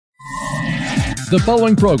The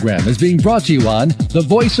following program is being brought to you on the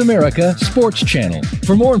Voice America Sports Channel.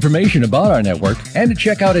 For more information about our network and to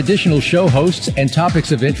check out additional show hosts and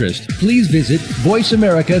topics of interest, please visit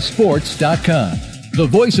voiceamericasports.com. The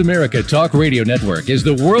Voice America Talk Radio Network is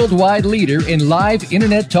the worldwide leader in live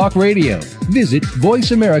Internet talk radio. Visit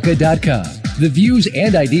voiceamerica.com. The views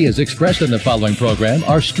and ideas expressed on the following program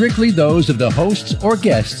are strictly those of the hosts or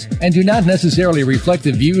guests and do not necessarily reflect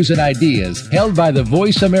the views and ideas held by the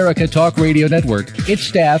Voice America Talk Radio Network, its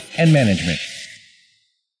staff, and management.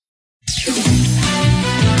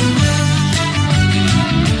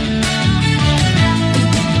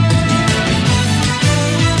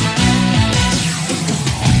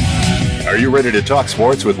 Are you ready to talk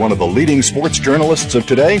sports with one of the leading sports journalists of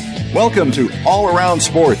today? Welcome to All Around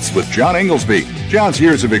Sports with John Inglesby. John's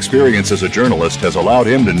years of experience as a journalist has allowed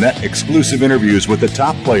him to net exclusive interviews with the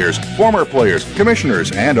top players, former players,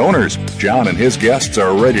 commissioners, and owners. John and his guests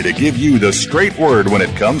are ready to give you the straight word when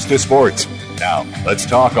it comes to sports. Now, let's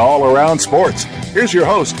talk all around sports. Here's your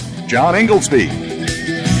host, John Inglesby.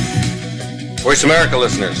 Voice America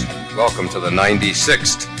listeners, welcome to the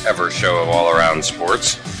 96th ever show of All Around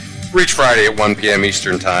Sports. Each Friday at 1 p.m.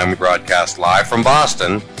 Eastern Time, we broadcast live from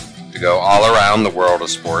Boston to go all around the world of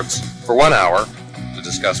sports for 1 hour to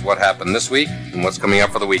discuss what happened this week and what's coming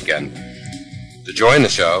up for the weekend. To join the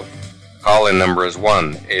show, call-in number is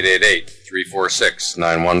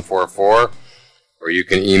 1-888-346-9144, or you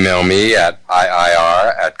can email me at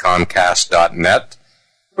iir@comcast.net,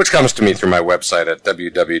 which comes to me through my website at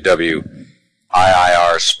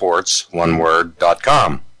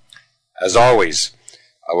www.iirsports.com. As always,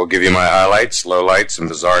 I will give you my highlights, lowlights, and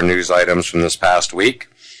bizarre news items from this past week.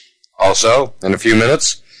 Also, in a few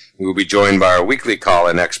minutes, we will be joined by our weekly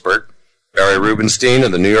call-in expert, Barry Rubenstein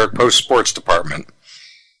of the New York Post Sports Department.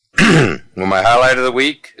 Well, my highlight of the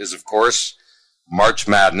week is, of course, March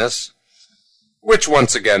Madness, which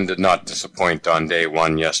once again did not disappoint on day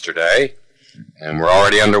one yesterday, and we're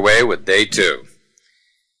already underway with day two.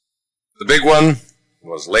 The big one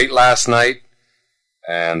was late last night,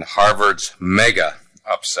 and Harvard's mega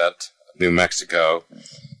upset of New Mexico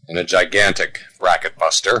in a gigantic bracket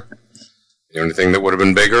buster. The only thing that would have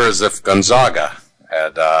been bigger is if Gonzaga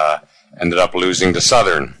had ended up losing to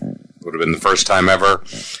Southern. It would have been the first time ever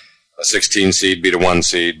a 16 seed beat a 1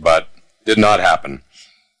 seed, but did not happen.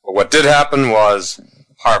 But what did happen was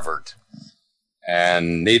Harvard.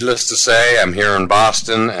 And needless to say, I'm here in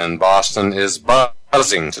Boston, and Boston is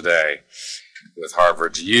buzzing today with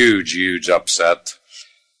Harvard's huge upset.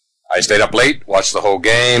 I stayed up late, watched the whole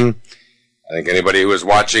game. I think anybody who was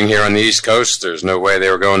watching here on the East Coast, there's no way they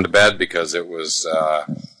were going to bed because it was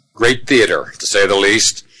great theater, to say the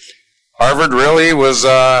least. Harvard really was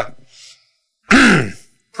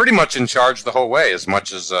pretty much in charge the whole way, as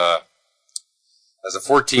much as a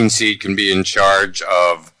 14 seed can be in charge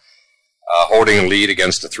of holding a lead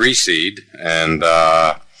against a 3 seed. And,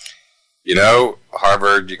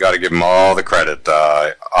 Harvard, you got to give them all the credit.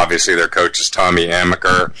 Obviously, their coach is Tommy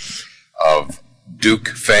Amaker of Duke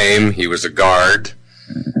fame. He was a guard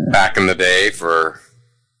back in the day for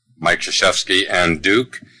Mike Krzyzewski and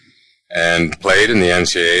Duke, and played in the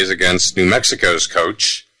NCAAs against New Mexico's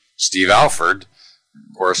coach, Steve Alford,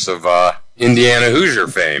 of course, of Indiana Hoosier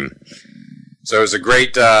fame. So it was a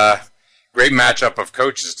great matchup of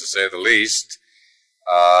coaches, to say the least.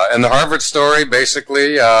 And the Harvard story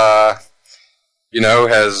basically,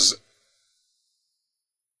 has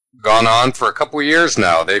gone on for a couple of years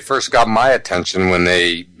now. They first got my attention when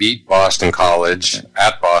they beat Boston College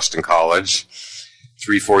at Boston College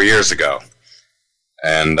 3-4 years ago.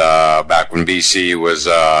 And back when BC was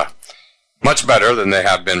much better than they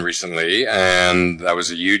have been recently, and that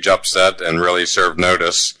was a huge upset and really served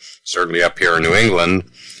notice, certainly up here in New England,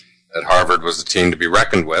 that Harvard was a team to be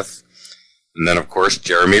reckoned with. And then, of course,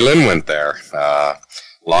 Jeremy Lin went there.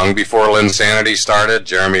 Long before Linsanity started,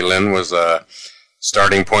 Jeremy Lin was a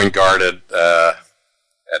starting point guard at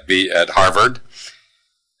Harvard.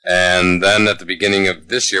 And then at the beginning of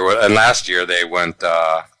this year, and last year, they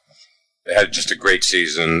had just a great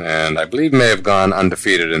season, and I believe may have gone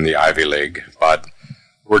undefeated in the Ivy League, but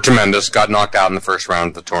were tremendous, got knocked out in the first round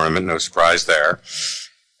of the tournament, no surprise there.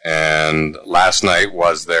 And last night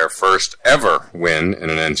was their first ever win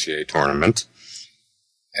in an NCAA tournament.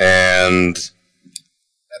 And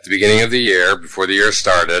at the beginning of the year, before the year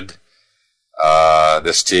started,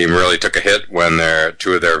 this team really took a hit when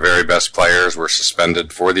two of their very best players were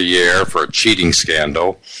suspended for the year for a cheating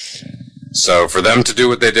scandal. So for them to do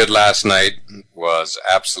what they did last night was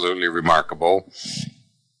absolutely remarkable.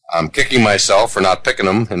 I'm kicking myself for not picking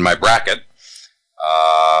them in my bracket.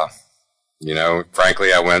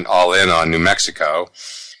 Frankly, I went all in on New Mexico.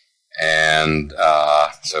 And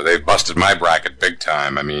so they've busted my bracket big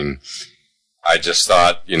time. I mean, I just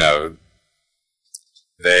thought,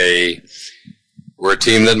 they were a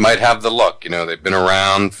team that might have the look. They've been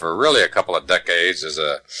around for really a couple of decades as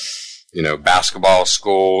a, basketball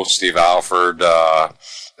school. Steve Alford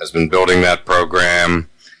has been building that program.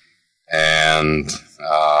 And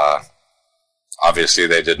obviously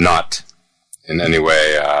they did not in any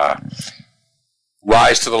way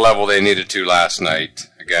rise to the level they needed to last night.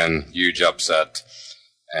 Again, huge upset.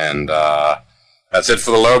 And that's it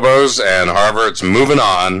for the Lobos, and Harvard's moving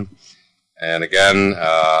on. And again,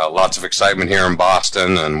 lots of excitement here in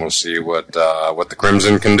Boston, and we'll see what the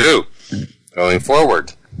Crimson can do going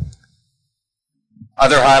forward.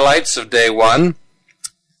 Other highlights of day one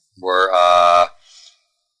were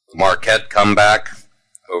the Marquette comeback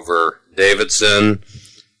over Davidson.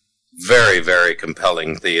 Very, very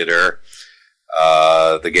compelling theater.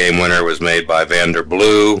 The game winner was made by Vander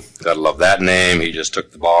Blue. Gotta love that name. He just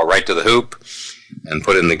took the ball right to the hoop and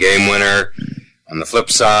put in the game winner. On the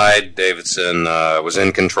flip side, Davidson was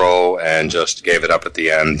in control and just gave it up at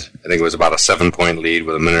the end. I think it was about a 7-point lead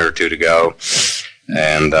with a minute or two to go.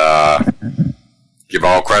 And give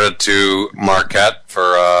all credit to Marquette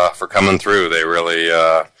for coming through. They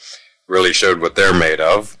really showed what they're made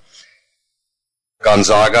of.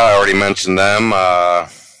 Gonzaga, I already mentioned them.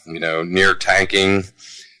 Near tanking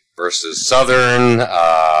versus Southern,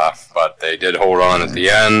 but they did hold on at the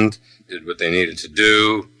end, did what they needed to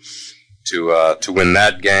do to win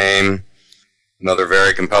that game. Another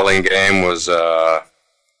very compelling game was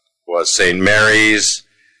St. Mary's,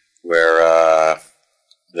 where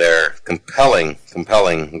their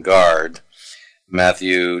compelling guard,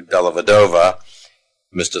 Matthew Dellavedova,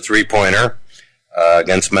 missed a three-pointer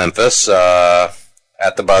against Memphis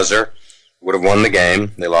at the buzzer. Would have won the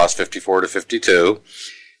game. They lost 54-52.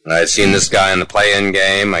 And I had seen this guy in the play-in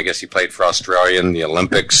game. I guess he played for Australia in the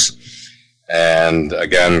Olympics. And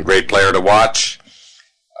again, great player to watch.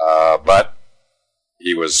 But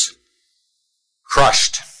he was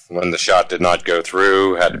crushed when the shot did not go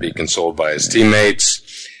through. Had to be consoled by his teammates.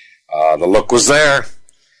 The look was there.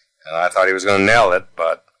 And I thought he was going to nail it,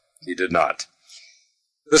 but he did not.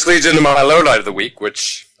 This leads into my lowlight of the week,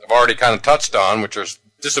 which I've already kind of touched on, which are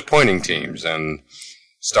disappointing teams, and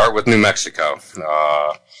start with New Mexico.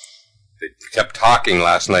 They kept talking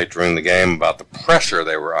last night during the game about the pressure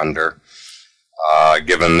they were under,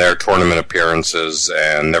 given their tournament appearances,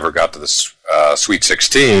 and never got to the Sweet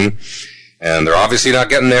 16, and they're obviously not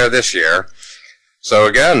getting there this year. So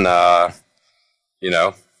again,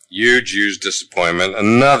 huge disappointment.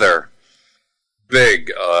 Another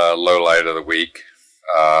big lowlight of the week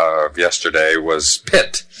of yesterday was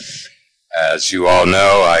Pitt. As you all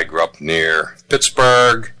know, I grew up near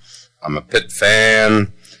Pittsburgh. I'm a Pitt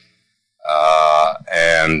fan.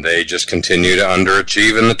 And they just continue to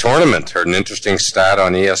underachieve in the tournament. Heard an interesting stat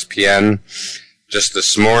on ESPN just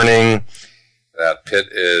this morning that Pitt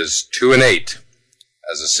is 2-8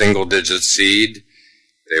 as a single-digit seed.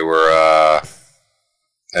 They were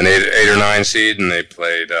an 8 or 9 seed, and they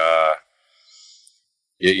played,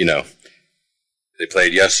 they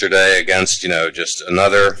played yesterday against, just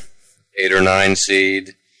another 8 or 9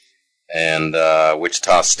 seed, and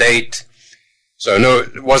Wichita State. So no,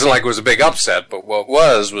 it wasn't like it was a big upset, but what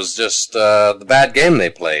was just the bad game they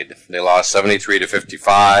played. They lost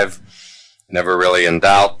 73-55, never really in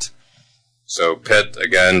doubt. So Pitt,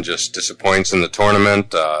 again, just disappoints in the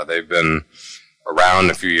tournament. They've been around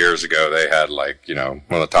a few years ago. They had one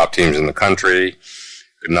of the top teams in the country,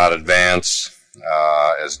 could not advance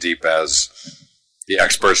as deep as the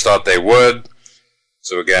experts thought they would.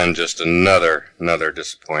 So again, just another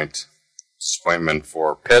disappointment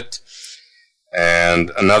for Pitt.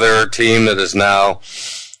 And another team that is now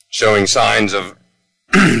showing signs of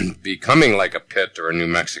becoming like a Pitt or a New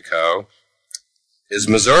Mexico is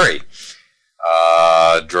Missouri.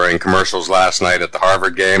 During commercials last night at the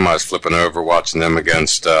Harvard game, I was flipping over watching them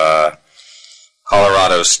against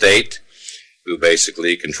Colorado State, who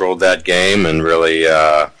basically controlled that game and really,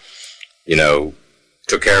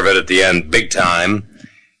 took care of it at the end big time.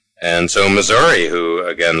 And so Missouri, who,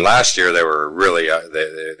 again, last year they were really,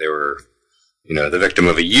 they were, the victim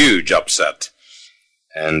of a huge upset.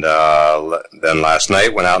 And then last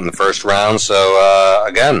night went out in the first round. So,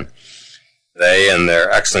 again, they and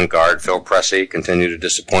their excellent guard, Phil Pressey, continue to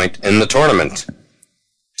disappoint in the tournament.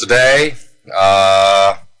 Today,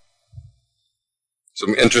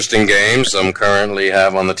 some interesting games I'm currently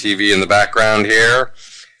have on the TV in the background here.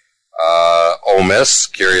 Ole Miss,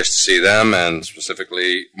 curious to see them, and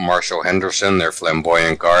specifically Marshall Henderson, their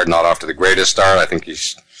flamboyant guard, not off to the greatest start. I think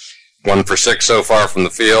he's 1 for 6 so far from the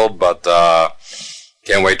field, but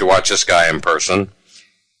Can't wait to watch this guy in person.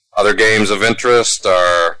 Other games of interest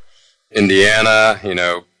are Indiana,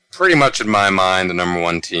 pretty much in my mind the number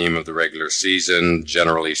one team of the regular season,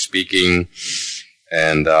 generally speaking,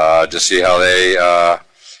 and just see how they,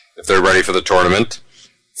 if they're ready for the tournament.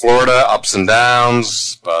 Florida, ups and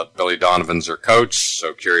downs, but Billy Donovan's their coach,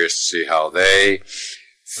 so curious to see how they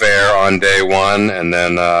fare on day one. And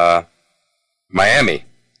then Miami.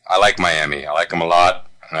 I like Miami. I like them a lot.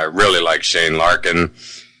 I really like Shane Larkin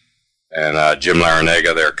and Jim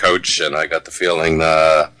Larinaga, their coach, and I got the feeling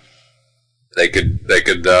they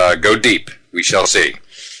could go deep. We shall see.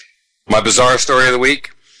 My bizarre story of the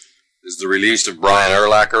week is the release of Brian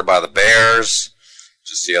Urlacher by the Bears.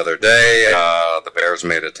 Just the other day, the Bears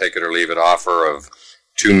made a take-it-or-leave-it offer of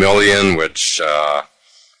 $2 million, which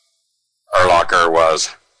Urlacher was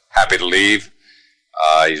happy to leave.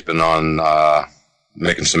 He's been on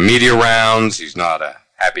making some media rounds. He's not a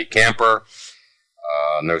happy camper.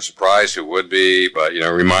 No surprise, who would be? But,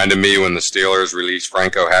 reminded me when the Steelers released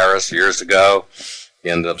Franco Harris years ago. He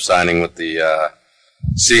ended up signing with the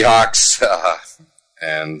Seahawks,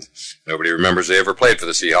 and nobody remembers they ever played for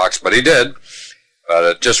the Seahawks, but he did. But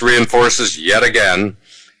it just reinforces yet again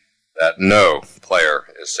that no player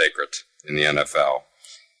is sacred in the NFL.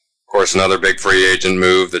 Of course, another big free agent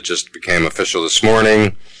move that just became official this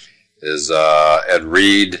morning is Ed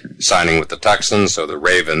Reed signing with the Texans. So the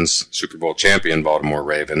Ravens, Super Bowl champion Baltimore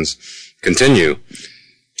Ravens, continue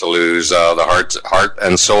to lose the heart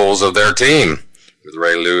and souls of their team, with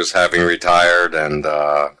Ray Lewis having retired and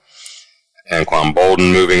Anquan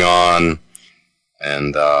Bolden moving on.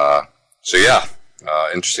 And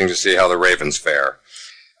interesting to see how the Ravens fare.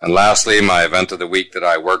 And lastly, my event of the week that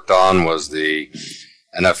I worked on was the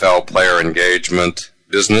NFL Player Engagement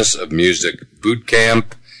Business of Music Boot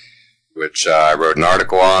Camp, which I wrote an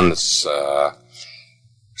article on. It's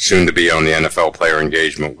soon to be on the NFL Player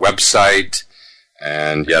Engagement website.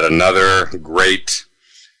 And yet another great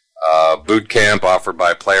boot camp offered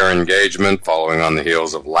by Player Engagement, following on the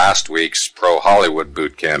heels of last week's Pro Hollywood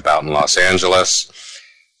boot camp out in Los Angeles.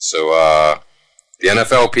 So the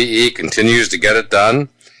NFL PE continues to get it done.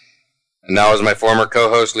 And now, as my former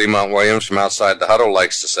co-host Lemont Williams from Outside the Huddle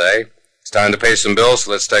likes to say, it's time to pay some bills,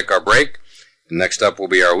 so let's take our break. And next up will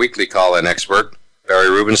be our weekly call-in expert,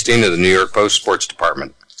 Barry Rubenstein of the New York Post Sports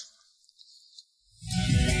Department.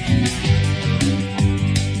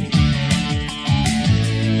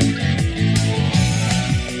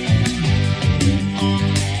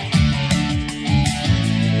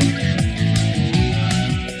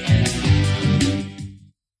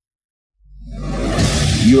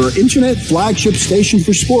 Your internet flagship station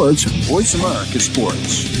for sports, Voice America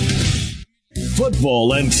Sports.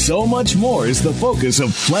 Football and so much more is the focus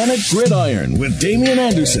of Planet Gridiron with Damian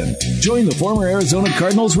Anderson. Join the former Arizona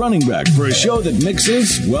Cardinals running back for a show that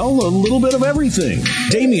mixes, a little bit of everything.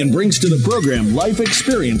 Damian brings to the program life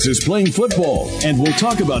experiences playing football, and we'll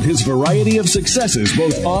talk about his variety of successes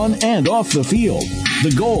both on and off the field.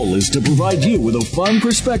 The goal is to provide you with a fun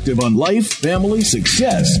perspective on life, family,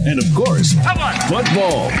 success, and of course,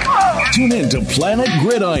 football. Tune in to Planet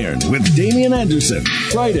Gridiron with Damian Anderson,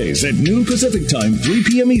 Fridays at noon Pacific Time, 3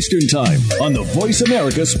 p.m. Eastern Time on the Voice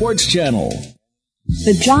America Sports Channel.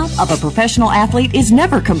 The job of a professional athlete is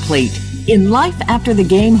never complete. In Life After the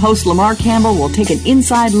Game, host Lamar Campbell will take an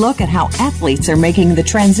inside look at how athletes are making the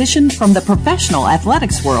transition from the professional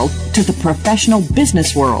athletics world to the professional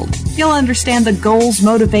business world. You'll understand the goals,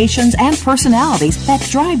 motivations, and personalities that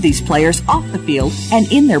drive these players off the field and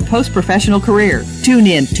in their post-professional career. Tune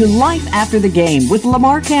in to Life After the Game with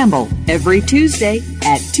Lamar Campbell every Tuesday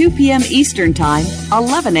at 2 p.m. Eastern Time,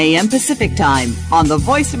 11 a.m. Pacific Time on the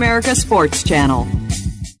Voice America Sports Channel.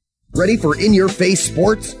 Ready for in-your-face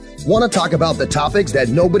sports? Want to talk about the topics that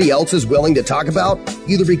nobody else is willing to talk about,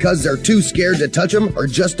 either because they're too scared to touch them or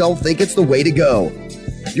just don't think it's the way to go?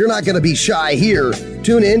 You're not going to be shy here.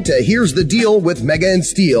 Tune in to Here's the Deal with Mega and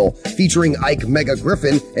Steel, featuring Ike Mega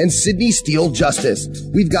Griffin and Sydney Steele Justice.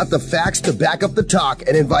 We've got the facts to back up the talk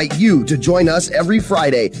and invite you to join us every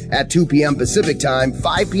Friday at 2 p.m. Pacific Time,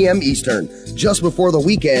 5 p.m. Eastern, just before the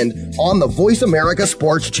weekend on the Voice America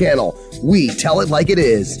Sports Channel. We tell it like it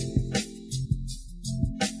is.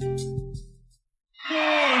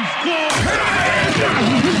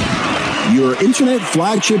 Your internet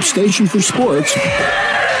flagship station for sports,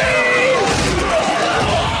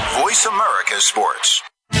 Voice America Sports.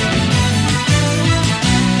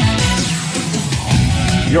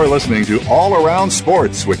 You're listening to All Around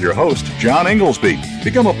Sports with your host, John Inglesby.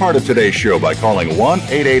 Become a part of today's show by calling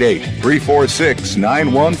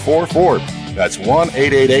 1-888-346-9144. That's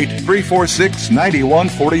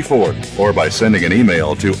 1-888-346-9144. Or by sending an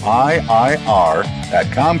email to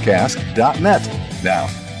iir@comcast.net. Now,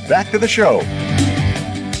 back to the show.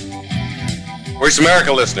 Voice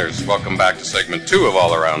America listeners, welcome back to segment 2 of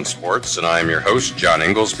All Around Sports, and I am your host, John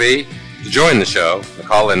Inglesby. To join the show, the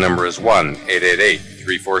call-in number is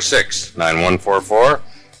 1-888-346-9144,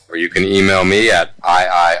 or you can email me at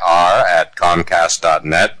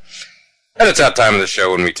iir@comcast.net. And it's that time of the show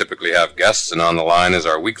when we typically have guests, and on the line is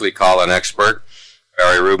our weekly call-in expert,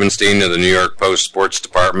 Barry Rubenstein of the New York Post Sports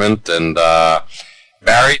Department. And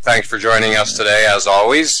Barry, thanks for joining us today, as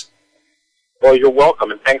always. Well, you're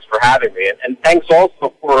welcome, and thanks for having me. And thanks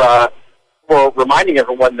also for reminding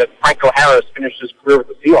everyone that Franco Harris finished his career with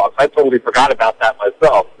the Seahawks. I totally forgot about that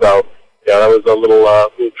myself. So, that was a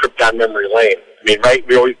little trip down memory lane. I mean, right?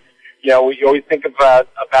 We always think about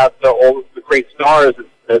all the great stars,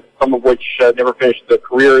 some of which never finished the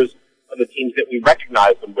careers of the teams that we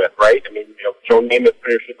recognize them with, right? I mean, Joe Namath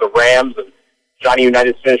finished with the Rams, and Johnny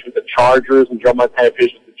Unitas finished with the Chargers, and Joe Montana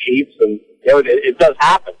finished with the Chiefs, and it does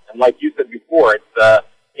happen. And like you said before, it's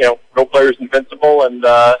no player's invincible, and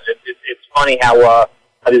it's funny how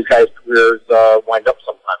these guys' careers wind up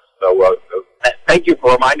sometimes. So thank you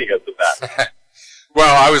for reminding us of that.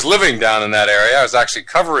 Well, I was living down in that area. I was actually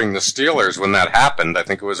covering the Steelers when that happened. I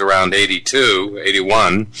think it was around 82,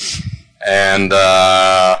 81. And,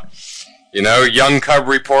 young cub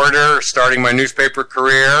reporter, starting my newspaper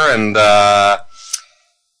career, and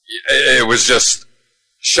it was just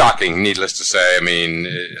shocking, needless to say. I mean,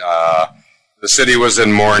 the city was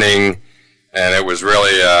in mourning, and it was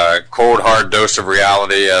really a cold, hard dose of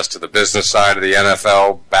reality as to the business side of the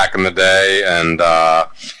NFL back in the day. And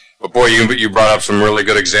but boy, you brought up some really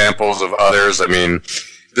good examples of others. I mean,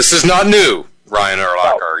 this is not new, Ryan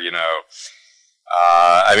Urlacher.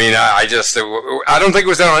 I don't think it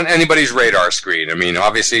was on anybody's radar screen. I mean,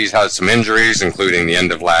 obviously he's had some injuries, including the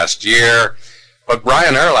end of last year. But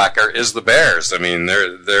Brian Urlacher is the Bears. I mean,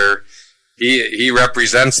 he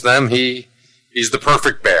represents them. He's the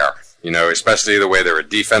perfect Bear, especially the way they're a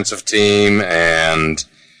defensive team. And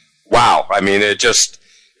wow, I mean, it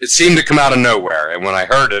seemed to come out of nowhere. And when I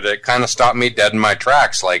heard it, it kind of stopped me dead in my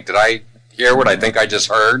tracks. Like, did I hear what I think I just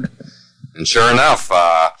heard? And sure enough,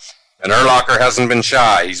 and Urlacher hasn't been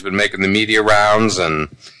shy. He's been making the media rounds and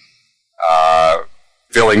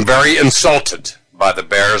feeling very insulted by the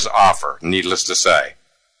Bears' offer, needless to say.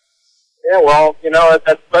 Yeah, well,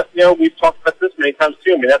 we've talked about this many times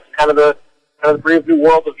too. I mean, that's kind of the brave new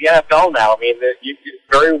world of the NFL now. I mean, it's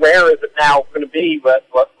very rare is it now going to be, but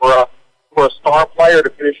for a star player to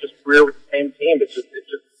finish his career with the same team, it just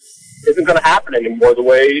isn't going to happen anymore. The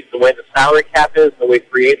way the salary cap is, the way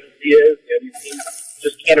free agency is, these teams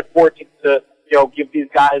just can't afford to give these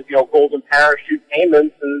guys golden parachute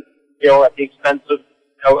payments and at the expense of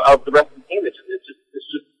the rest of the team. It's just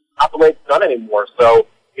not the way it's done anymore. So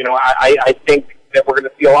I think that we're going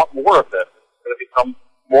to see a lot more of this. It's going to become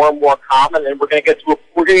more and more common, and we're going to get to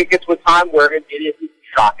a time where it isn't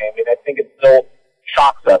shocking. I mean, I think it still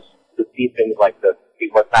shocks us to see things like this, see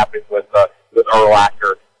what's happening with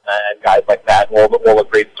Urlacher and guys like that, and all the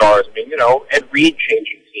great stars. I mean, Ed Reed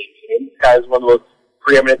changing teams. I mean, this guy's one of those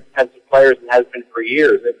preeminent defensive players and has been for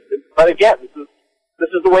years. But again, this is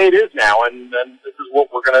the way it is now, and this is what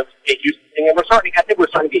we're going to get used to seeing. And I think we're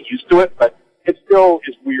starting to get used to it, but it still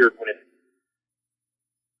is weird when it.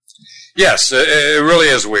 Yes, it really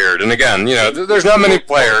is weird. And again, there's not many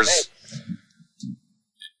players.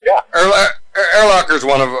 Yeah. Urlacher's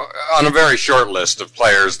on a very short list of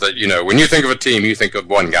players that, when you think of a team, you think of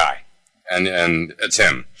one guy, and it's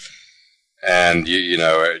him. And,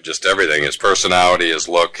 just everything, his personality, his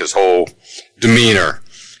look, his whole demeanor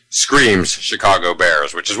screams Chicago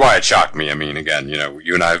Bears, which is why it shocked me. I mean, again,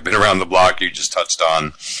 you and I have been around the block. You just touched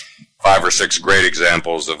on 5 or 6 great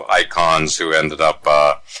examples of icons who ended up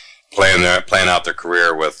playing out their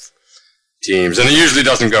career with teams, and it usually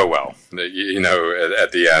doesn't go well,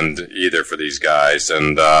 at the end either for these guys.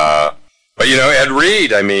 And but Ed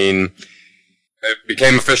Reed, I mean, it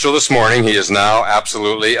became official this morning. He is now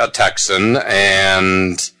absolutely a Texan,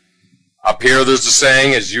 and up here there's a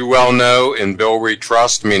saying, as you well know, in Bill we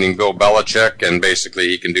trust, meaning Bill Belichick, and basically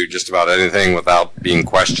he can do just about anything without being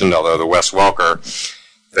questioned, although the Wes Welker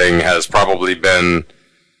thing has probably been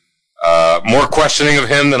more questioning of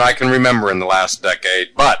him than I can remember in the last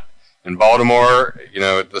decade. But in Baltimore,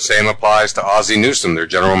 the same applies to Ozzie Newsome, their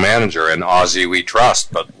general manager, and Ozzie we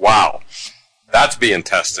trust. But wow, that's being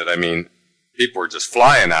tested. I mean, people are just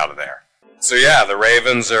flying out of there. So yeah, the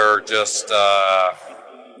Ravens are just,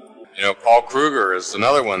 Paul Kruger is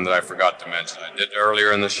another one that I forgot to mention. I did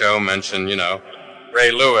earlier in the show mention,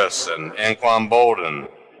 Ray Lewis and Anquan Bolden,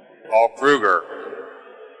 Paul Kruger,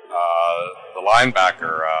 the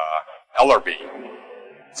linebacker, Ellerby,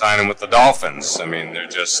 signing with the Dolphins. I mean, they're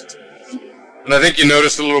just... And I think you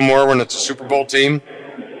notice a little more when it's a Super Bowl team.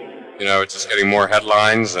 You know, it's just getting more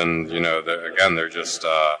headlines, and, you know, they're just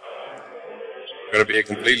going to be a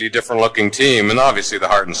completely different-looking team. And obviously the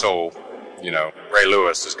heart and soul, you know, Ray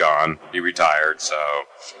Lewis is gone. He retired, so...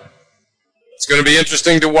 It's going to be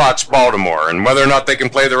interesting to watch Baltimore, and whether or not they can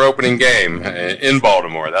play their opening game in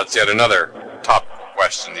Baltimore. That's yet another top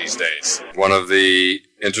question these days. One of the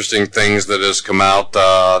interesting things that has come out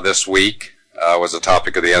this week was a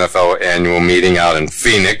topic of the NFL annual meeting out in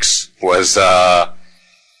Phoenix, was that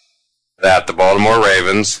the Baltimore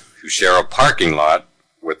Ravens, who share a parking lot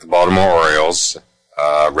with the Baltimore Orioles,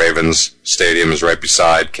 Ravens Stadium is right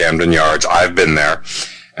beside Camden Yards. I've been there,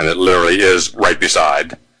 and it literally is right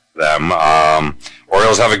beside them.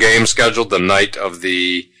 Orioles have a game scheduled the night of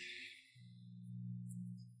the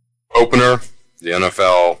opener, the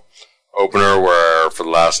NFL opener, where for the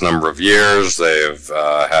last number of years they've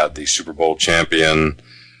had the Super Bowl champion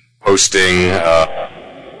hosting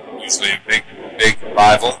usually a big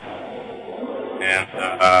rival, and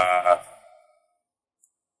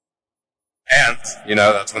you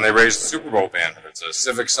know, that's when they raise the Super Bowl banner. It's a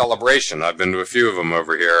civic celebration. I've been to a few of them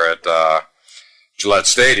over here at Gillette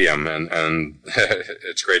Stadium, and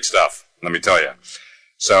it's great stuff, let me tell you.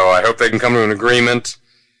 So I hope they can come to an agreement.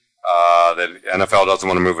 The NFL doesn't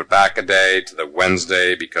want to move it back a day to the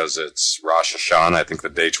Wednesday because it's Rosh Hashanah. I think the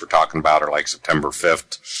dates we're talking about are like September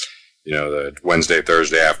 5th, you know, the Wednesday,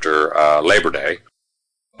 Thursday after Labor Day.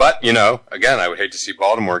 But, you know, again, I would hate to see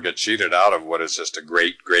Baltimore get cheated out of what is just a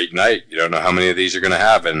great, great night. You don't know how many of these you're going to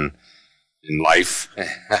have in life,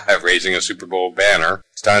 raising a Super Bowl banner.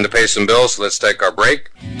 It's time to pay some bills, so let's take our break.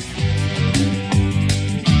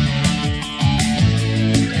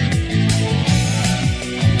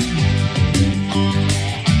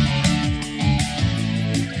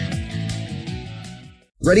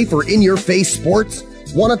 Ready for in-your-face sports?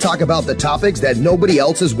 Want to talk about the topics that nobody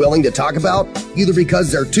else is willing to talk about, either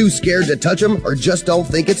because they're too scared to touch them or just don't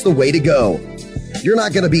think it's the way to go? You're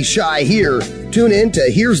not going to be shy here. Tune in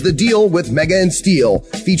to Here's the Deal with Mega and Steel,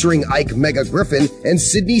 featuring Ike Mega Griffin and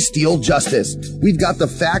Sydney Steele Justice. We've got the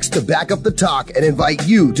facts to back up the talk and invite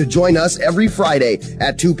you to join us every Friday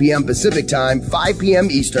at 2 p.m. Pacific Time, 5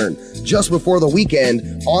 p.m. Eastern, just before the weekend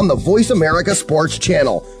on the Voice America Sports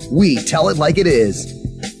Channel. We tell it like it is.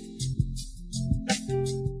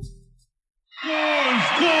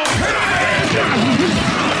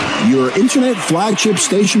 Your internet flagship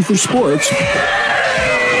station for sports.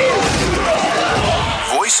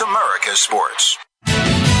 Voice America Sports.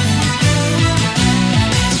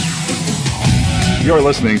 You're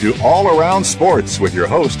listening to All Around Sports with your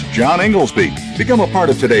host, John Inglesby. Become a part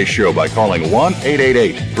of today's show by calling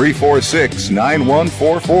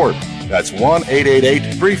 1-888-346-9144. That's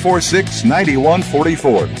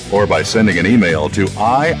 1-888-346-9144. Or by sending an email to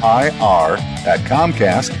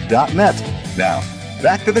iir@comcast.net. Now,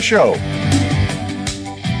 back to the show.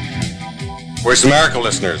 Voice America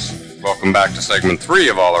listeners, welcome back to segment 3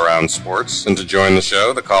 of All Around Sports. And to join the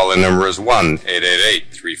show, the call-in number is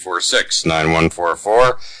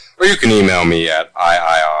 1-888-346-9144. Or you can email me at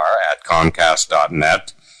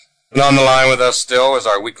iir@comcast.net. And on the line with us still is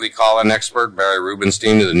our weekly call-in expert, Barry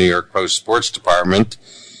Rubenstein of the New York Post Sports Department.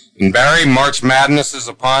 And Barry, March Madness is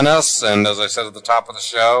upon us, and as I said at the top of the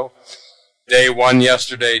show, Day 1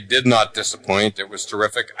 yesterday did not disappoint. It was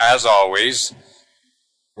terrific, as always.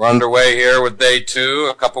 We're underway here with Day 2,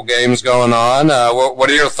 a couple games going on. What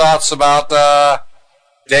are your thoughts about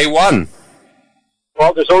Day 1?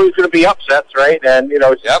 Well, there's always going to be upsets, right? And, you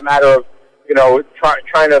know, it's just a matter of, you know,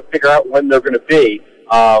 trying to figure out when they're going to be.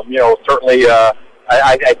 You know, certainly,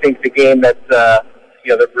 I think the game that,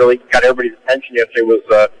 you know, that really got everybody's attention yesterday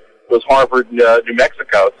was Harvard, New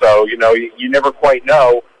Mexico. So, you know, you never quite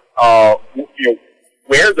know, you know,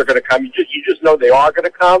 where they're going to come. You just know they are going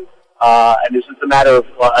to come. And it's just a matter of,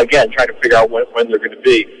 again, trying to figure out when they're going to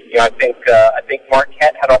be. You know, I think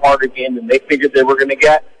Marquette had a harder game than they figured they were going to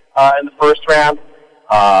get, in the first round,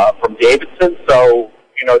 from Davidson. So,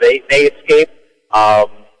 you know, they escaped.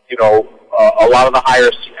 You know, a lot of the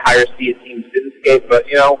higher seed teams did escape, but,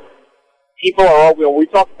 you know, people are all, you know, we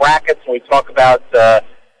talk brackets and we talk about the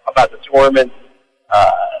tournament,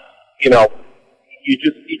 you know, you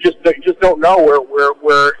just don't know where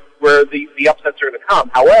the upsets are going to come.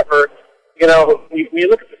 However, you know, when you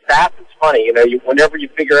look at the stats, it's funny. You know, whenever you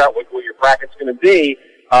figure out what your bracket's going to be,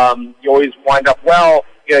 you always wind up, well,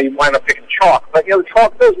 you know, you wind up picking chalk. But, you know, the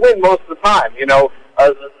chalk does win most of the time. You know,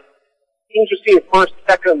 teams are seeing first,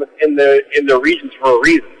 second in their regions for a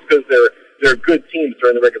reason. It's because they're good teams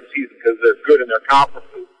during the regular season, because they're good in their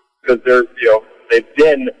conferences, because they've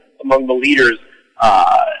been among the leaders,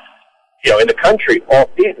 in the country all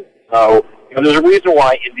season. So, there's a reason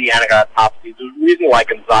why Indiana got a top seed. There's a reason why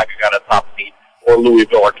Gonzaga got a top seed, or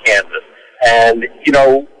Louisville or Kansas. And,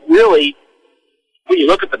 really, when you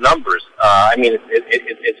look at the numbers,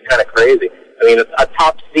 it's kind of crazy. I mean, a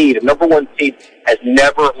top seed, a number one seed, has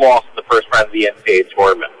never lost the first round of the NCAA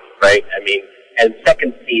tournament, right? I mean, and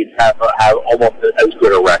second seeds have almost as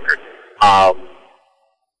good a record.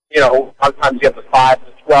 Sometimes you have the 5s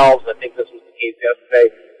and 12s. I think this was the case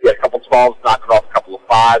yesterday. You had a couple 12s knocking off a couple of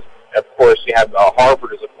 5s. And, of course, you have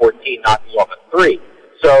Harvard as a 14 knocking off a 3.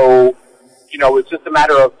 So, it's just a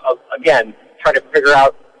matter of again, trying to figure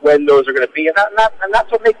out when those are going to be. And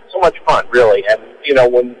that's what makes it so much fun, really. And,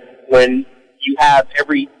 when you have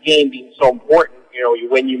every game being so important, you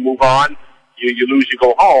win, you move on, you lose, you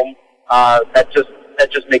go home, that just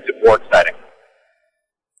makes it more exciting.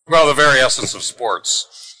 Well, the very essence of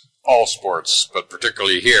sports, all sports, but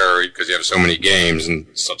particularly here, because you have so many games in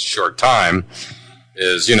such a short time,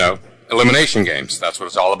 is, elimination games. That's what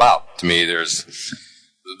it's all about. To me, there's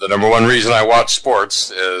the number one reason I watch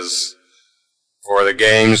sports is for the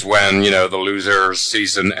games when, the loser's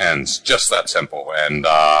season ends. Just that simple.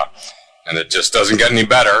 And it just doesn't get any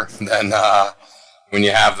better than when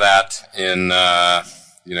you have that in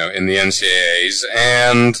in the NCAAs.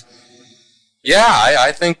 And yeah,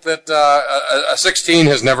 I think that a 16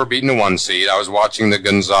 has never beaten a 1 seed. I was watching the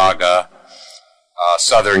Gonzaga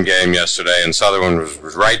Southern game yesterday, and Southern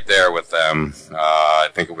was right there with them. I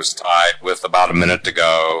think it was tied with about a minute to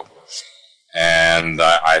go, and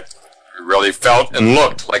I really felt and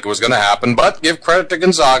looked like it was going to happen. But give credit to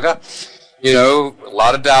Gonzaga. A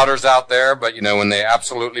lot of doubters out there, but, when they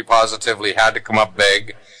absolutely positively had to come up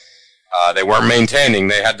big, they weren't maintaining.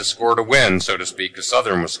 They had to score to win, so to speak, because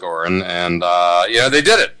Southern was scoring. And, they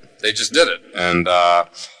did it. They just did it. And, a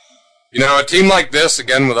team like this,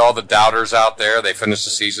 again, with all the doubters out there, they finished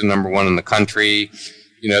the season number 1 in the country.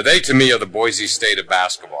 They, to me, are the Boise State of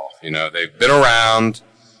basketball. They've been around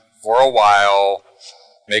for a while,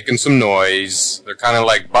 making some noise. They're kind of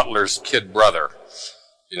like Butler's kid brother.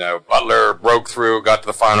 Butler broke through, got to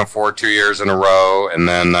the Final Four 2 years in a row, and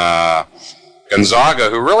then Gonzaga,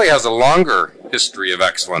 who really has a longer history of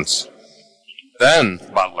excellence than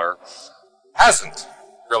Butler, hasn't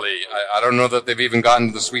really. I don't know that they've even gotten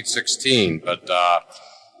to the Sweet 16, but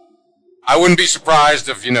I wouldn't be surprised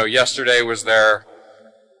if, yesterday was the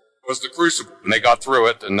crucible, and they got through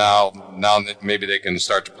it, and now maybe they can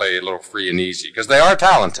start to play a little free and easy, because they are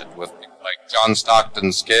talented with people like John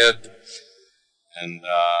Stockton's kid, and,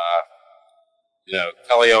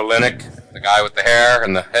 Kelly Olynyk, the guy with the hair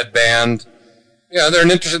and the headband. They're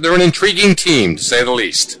an intriguing team, to say the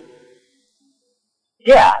least.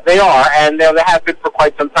 Yeah, they are, and they have been for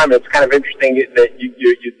quite some time. It's kind of interesting that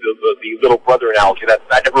the little brother analogy.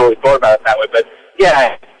 I never really thought about it that way, but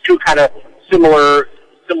yeah, two kind of similar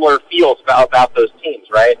feels about those teams,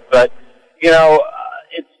 right? But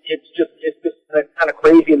it's just kind of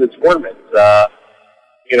crazy in the tournament.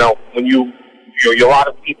 When a lot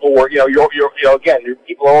of people were,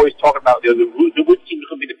 people are always talking about which team is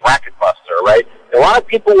going to be the bracket buster, right? And a lot of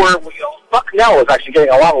people were, Bucknell was actually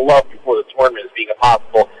getting a lot of love before the tournament as being a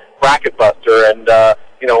possible bracket buster, and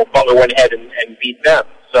Butler went ahead and beat them.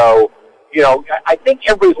 So, I think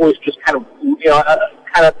everybody's always just kind of,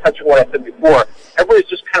 kind of touching what I said before. Everybody's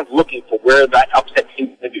just kind of looking for where that upset team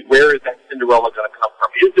is going to be. Where is that Cinderella going to come from?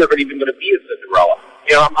 Is there even going to be a Cinderella?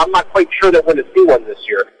 I'm not quite sure that we're going to see one this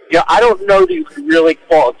year. I don't know that you could really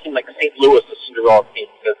call a team like St. Louis a Cinderella team,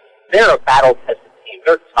 because they're a battle-tested team.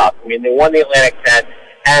 They're tough. I mean, they won the Atlantic 10,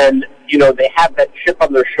 and, they have that chip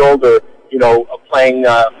on their shoulder, of playing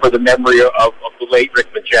for the memory of the late Rick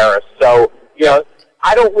Majerus. So,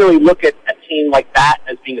 I don't really look at a team like that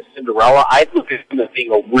as being a Cinderella. I look at them as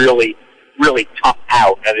being a really, really tough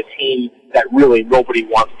out, and a team that really nobody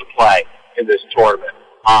wants to play in this tournament.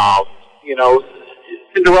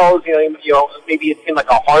 Cinderellas, maybe a team like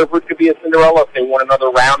a Harvard could be a Cinderella if they won another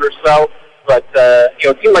round or so. But,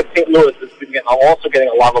 a team like St. Louis has been also getting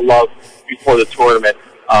a lot of love before the tournament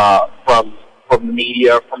from the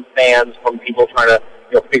media, from fans, from people trying to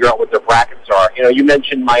figure out what their brackets are. You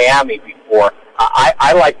mentioned Miami before.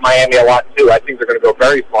 I like Miami a lot too. I think they're going to go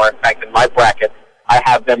very far. In fact, in my bracket, I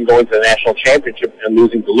have them going to the national championship and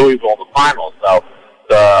losing to Louisville in the finals. So,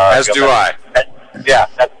 as do I.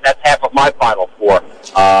 That's half of my Final Four.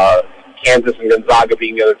 Kansas and Gonzaga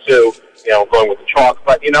being the other two. Going with the chalk.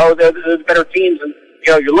 But they're the better teams, and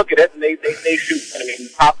you look at it and they shoot. I mean,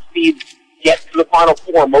 the top seed get to the Final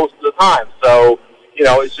Four most of the time. So,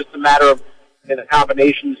 it's just a matter of the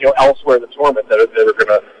combinations, elsewhere in the tournament that are going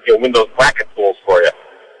to win those bracket pools for you.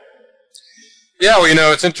 Yeah,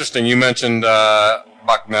 well, it's interesting. You mentioned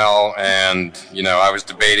Bucknell, and, I was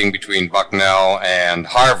debating between Bucknell and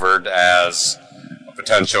Harvard as a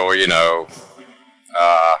potential,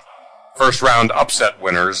 first-round upset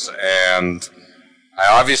winners, and I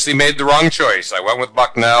obviously made the wrong choice. I went with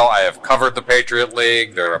Bucknell. I have covered the Patriot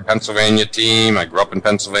League. They're a Pennsylvania team. I grew up in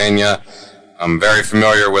Pennsylvania. I'm very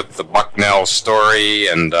familiar with the Bucknell story,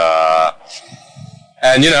 and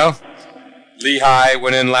Lehigh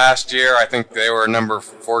went in last year. I think they were number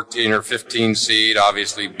 14 or 15 seed,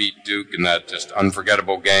 obviously beat Duke in that just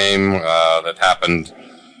unforgettable game that happened,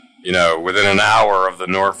 within an hour of the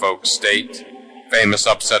Norfolk State famous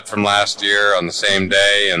upset from last year on the same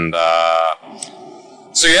day. And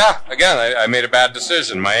so, yeah, again, I made a bad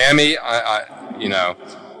decision. Miami,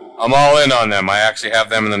 I'm all in on them. I actually have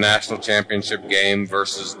them in the national championship game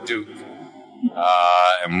versus Duke.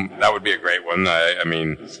 And that would be a great one. I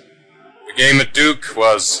mean, the game at Duke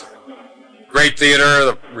was great theater,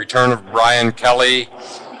 the return of Brian Kelly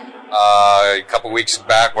a couple weeks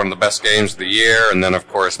back, one of the best games of the year. And then, of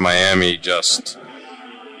course, Miami just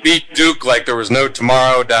beat Duke like there was no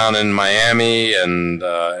tomorrow down in Miami, and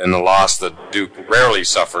in a loss that Duke rarely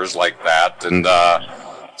suffers like that. And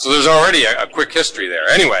so there's already a quick history there.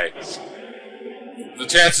 Anyway, the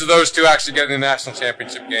chances of those two actually getting the national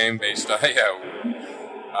championship game based on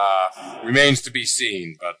remains to be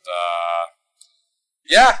seen. But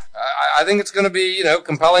I think it's going to be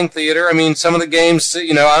compelling theater. I mean, some of the games,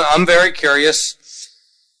 I'm very curious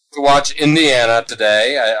to watch Indiana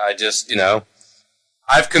today. I just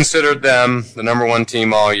I've considered them the number one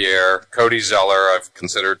team all year. Cody Zeller, I've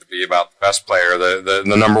considered to be about the best player, the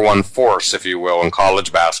number one force, if you will, in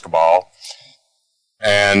college basketball.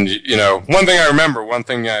 And, one thing I remember,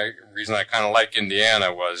 reason I kind of like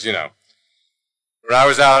Indiana was, when I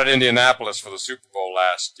was out at Indianapolis for the Super Bowl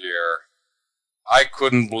last year, I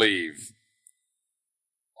couldn't believe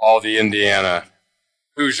all the Indiana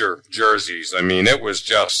Hoosier jerseys. I mean, it was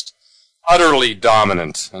just utterly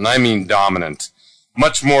dominant, and I mean dominant.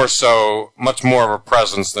 Much more of a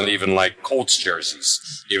presence than even like Colts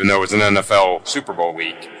jerseys, even though it was an NFL Super Bowl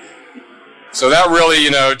week. So that really,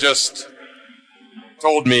 just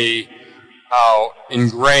told me how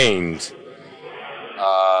ingrained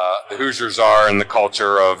the Hoosiers are in the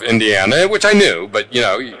culture of Indiana, which I knew, but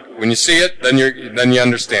when you see it, then you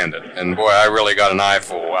understand it. And boy, I really got an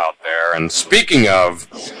eyeful out there. And speaking of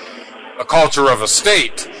a culture of a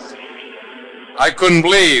state, I couldn't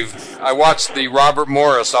believe I watched the Robert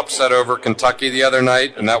Morris upset over Kentucky the other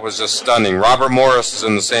night, and that was just stunning. Robert Morris is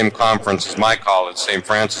in the same conference as my college, St.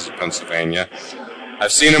 Francis of Pennsylvania.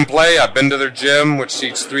 I've seen him play. I've been to their gym, which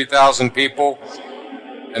seats 3,000 people,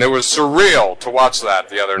 and it was surreal to watch that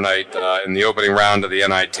the other night in the opening round of the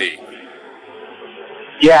NIT.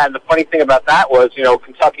 Yeah, and the funny thing about that was,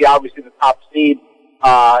 Kentucky obviously the top seed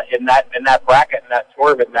in that bracket, in that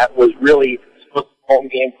tournament. That was really supposed to be a home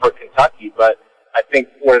game for Kentucky, but I think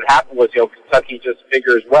what had happened was, Kentucky just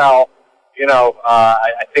figures, I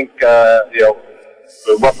think,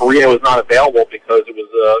 the referee was not available because it was,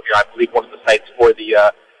 I believe one of the sites for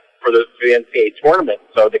the NCAA tournament,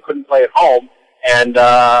 so they couldn't play at home, and,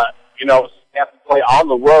 they have to play on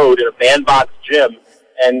the road in a bandbox gym,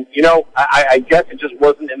 and, I guess it just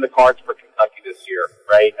wasn't in the cards for Kentucky this year,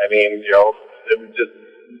 right? I mean, it was just,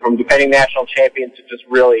 from defending national champions to just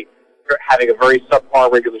really having a very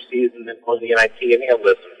subpar regular season and pulling the NIT, and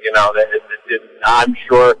listen, I'm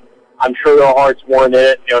sure their hearts weren't in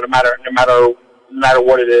it. No matter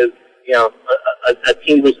what it is, a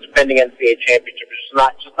team who's defending NCAA championship is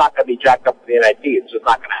just not going to be jacked up for the NIT. It's just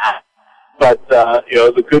not going to happen. But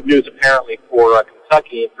the good news apparently for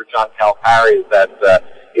Kentucky and for John Calipari is that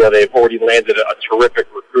they've already landed a terrific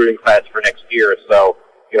recruiting class for next year. So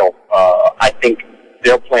I think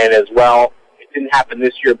their plan as well. Didn't happen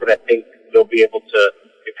this year, but I think they'll be able to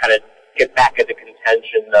kind of get back into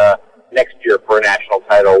contention next year for a national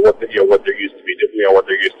title. What they're used to be, what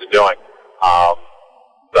they're used to doing.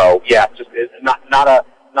 So yeah, just it's not a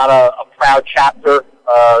proud chapter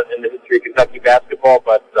in the history of Kentucky basketball,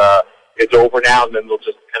 but it's over now, and then they'll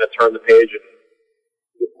just kind of turn the page and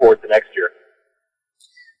look forward to next year.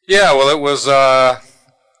 Yeah, well, it was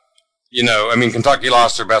Kentucky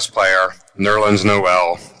lost their best player, Nerlens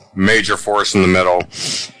Noel. Major force in the middle,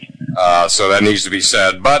 so that needs to be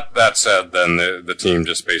said. But that said, then the team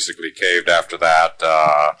just basically caved after that.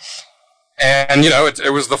 And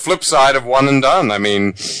it was the flip side of one and done. I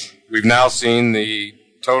mean, we've now seen the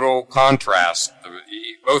total contrast.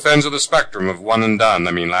 both ends of the spectrum of one and done.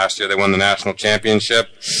 I mean, last year they won the national championship,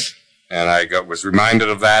 and I was reminded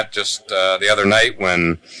of that just the other night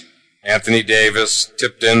when Anthony Davis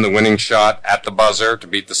tipped in the winning shot at the buzzer to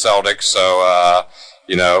beat the Celtics. So,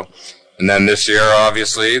 and then this year,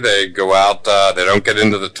 obviously, they go out, they don't get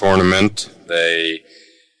into the tournament. They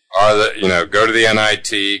are go to the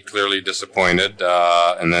NIT, clearly disappointed,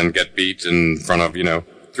 and then get beat in front of,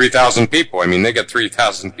 3,000 people. I mean, they get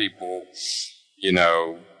 3,000 people,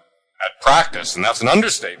 at practice, and that's an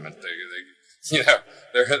understatement. They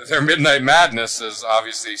their Midnight Madness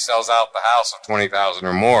obviously sells out the house of 20,000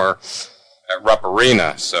 or more at Rupp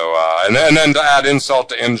Arena. So, and then to add insult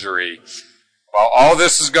to injury, while all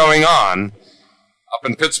this is going on up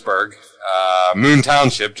in Pittsburgh, Moon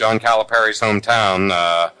Township, John Calipari's hometown,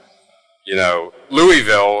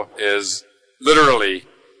 Louisville is literally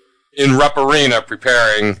in Rupp Arena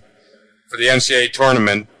preparing for the NCAA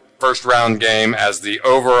tournament first round game as the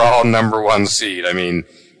overall number 1 seed. I mean,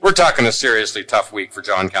 we're talking a seriously tough week for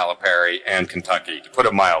John Calipari and Kentucky, to put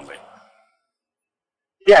it mildly.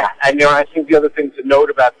 Yeah, and I think the other thing to note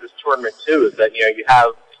about this tournament too is that you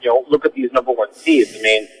have look at these number 1 seeds. I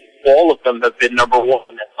mean, all of them have been number 1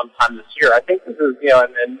 at some time this year. I think this is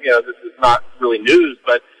and this is not really news,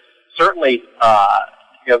 but certainly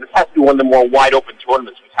this has to be one of the more wide open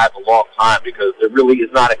tournaments we've had in a long time because there really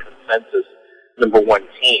is not a consensus number 1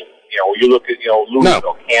 team. You look at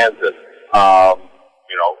Louisville, Kansas,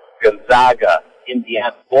 Gonzaga,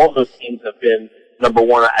 Indiana. All those teams have been number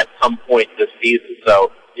 1 at some point this season.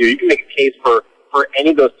 So you can make a case for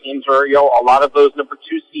any of those teams, or a lot of those number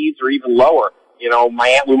 2 seeds, or even lower.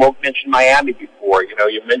 Miami. We mentioned Miami before.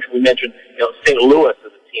 We mentioned St. Louis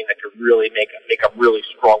as a team that could really make a really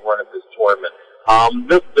strong run at this tournament.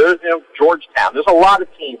 There's Georgetown. There's a lot of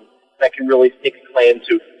teams that can really stake a claim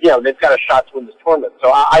to. They've got a shot to win this tournament.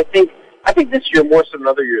 So I think this year more so than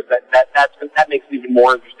other years that makes it even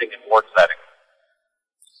more interesting and more exciting.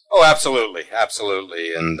 Oh, absolutely,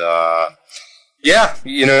 absolutely, and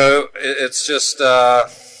it's just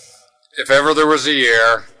if ever there was a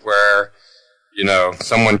year where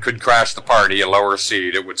someone could crash the party, a lower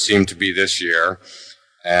seed, it would seem to be this year.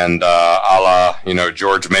 And, a la,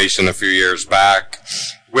 George Mason a few years back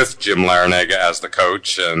with Jim Larrañaga as the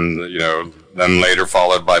coach and, then later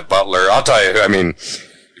followed by Butler. I'll tell you, I mean,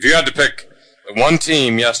 if you had to pick the one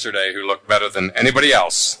team yesterday who looked better than anybody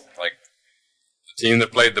else, like the team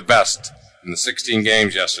that played the best in the 16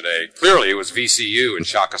 games yesterday, clearly it was VCU and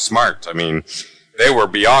Shaka Smart. I mean, they were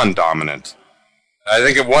beyond dominant. I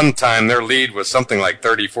think at one time their lead was something like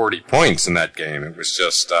 30, 40 points in that game. It was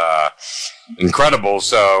just incredible.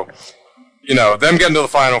 So, them getting to the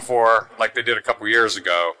Final Four like they did a couple years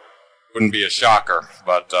ago wouldn't be a shocker.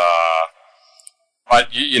 But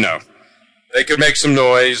they could make some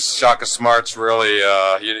noise. Shaka Smart's really,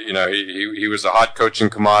 he was a hot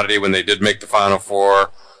coaching commodity when they did make the Final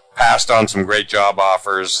Four. Passed on some great job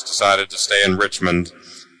offers, decided to stay in Richmond,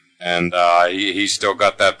 and he's still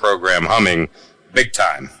got that program humming big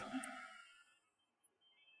time.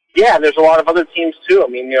 Yeah, and there's a lot of other teams too. I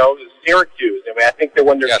mean, Syracuse. I mean, I think they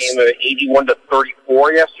won their game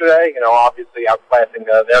 81-34 yesterday. Obviously outclassing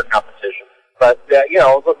their competition. But there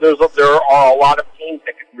are a lot of teams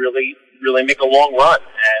that could really make a long run.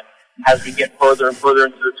 And as we get further and further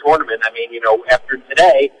into the tournament, I mean, after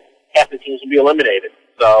today, half the teams will be eliminated.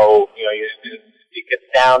 So it gets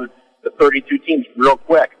down to 32 teams real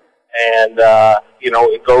quick. And,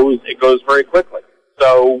 it goes very quickly.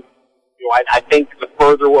 So, I think the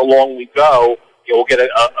further along we go, we'll get a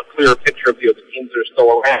clearer picture of the teams that are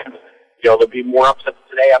still around. There'll be more upsets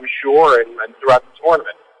today, I'm sure, and throughout the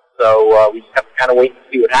tournament. So, we just have to kind of wait and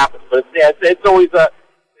see what happens. But it's always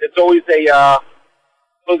a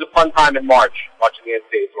fun time in March watching the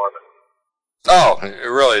NCAA tournament. Oh,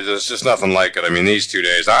 really, there's just nothing like it. I mean, these 2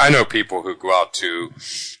 days, I know people who go out to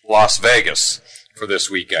Las Vegas for this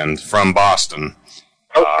weekend from Boston.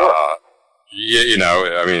 Oh, sure.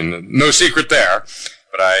 I mean, no secret there,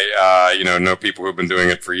 but I, know people who've been doing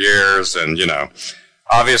it for years, and,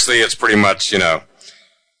 obviously it's pretty much,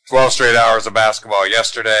 12 straight hours of basketball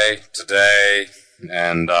yesterday, today,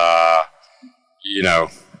 and,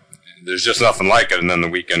 there's just nothing like it, and then the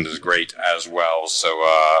weekend is great as well,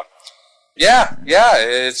 so, yeah,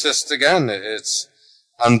 it's just, again, it's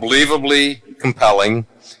unbelievably compelling.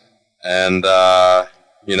 And,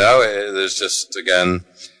 there's just, again,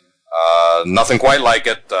 nothing quite like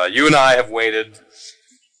it. You and I have waited,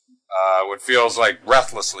 what feels like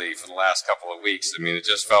breathlessly for the last couple of weeks. I mean, it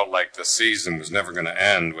just felt like the season was never going to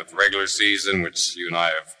end with the regular season, which you and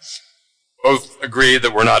I have both agreed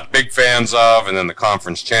that we're not big fans of, and then the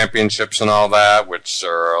conference championships and all that, which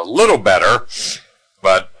are a little better.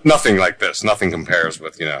 But nothing like this. Nothing compares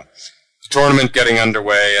with, the tournament getting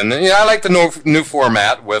underway. And I like the new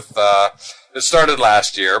format with, it started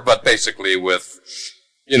last year, but basically with,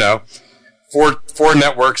 four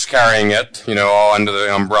networks carrying it, all under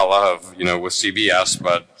the umbrella of, with CBS.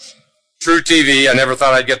 But True TV, I never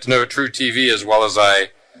thought I'd get to know True TV as well as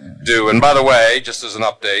I do. And by the way, just as an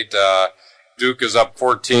update, Duke is up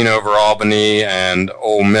 14 over Albany and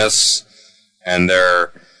Ole Miss, and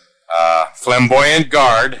their flamboyant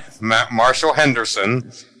guard, Marshall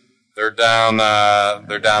Henderson, they're down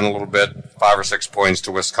a little bit, 5 or 6 points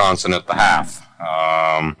to Wisconsin at the half.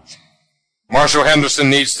 Marshall Henderson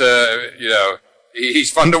needs to,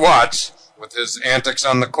 he's fun to watch with his antics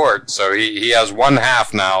on the court. So he has one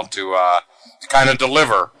half now to kind of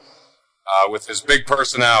deliver with his big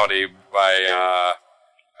personality by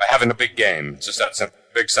having a big game. It's just that simple.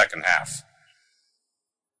 Big second half.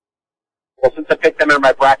 Well, since I picked them in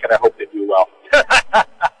my bracket, I hope they do well.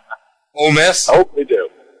 Ole Miss? I hope they do.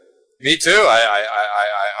 Me too.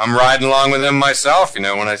 I'm riding along with them myself. When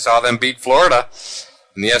I saw them beat Florida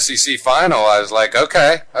in the SEC final, I was like,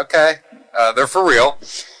 okay, they're for real.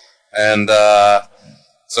 And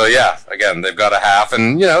so, yeah, again, they've got a half.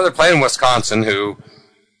 And, they're playing Wisconsin, who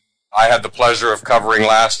I had the pleasure of covering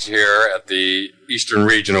last year at the Eastern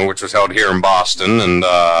Regional, which was held here in Boston. And,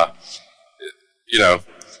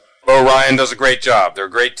 Bo Ryan does a great job. They're a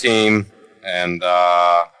great team. And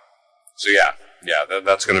so, yeah,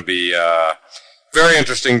 that's going to be very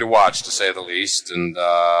interesting to watch, to say the least. And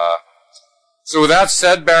so with that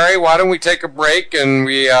said, Barry, why don't we take a break, and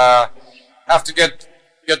we have to get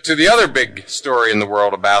to the other big story in the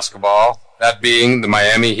world of basketball, that being the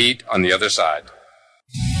Miami Heat on the other side.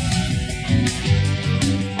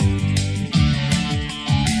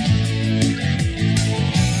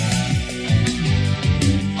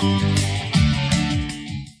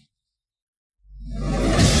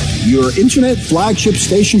 Your internet flagship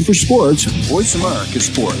station for sports, Voice America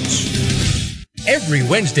Sports. Every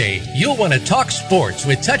Wednesday, you'll want to talk sports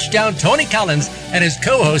with Touchdown Tony Collins and his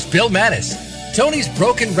co-host Bill Mattis. Tony's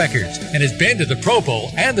broken records and has been to the Pro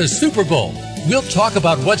Bowl and the Super Bowl. We'll talk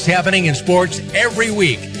about what's happening in sports every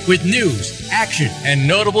week with news, action, and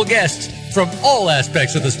notable guests from all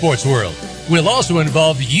aspects of the sports world. We'll also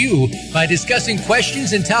involve you by discussing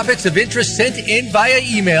questions and topics of interest sent in via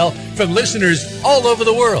email from listeners all over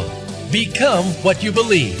the world. Become what you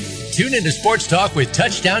believe. Tune into Sports Talk with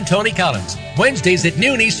Touchdown Tony Collins, Wednesdays at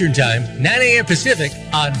noon Eastern Time, 9 a.m. Pacific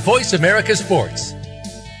on Voice America Sports.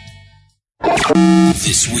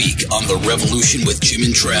 This week on The Revolution with Jim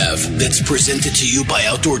and Trav, that's presented to you by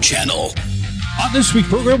Outdoor Channel. On this week's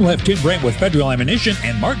program, we'll have Tim Brandt with Federal Ammunition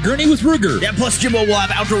and Mark Gurney with Ruger. Yeah, plus Jimbo will have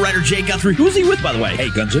outdoor rider Jay Guthrie. Who's he with, by the way? Hey,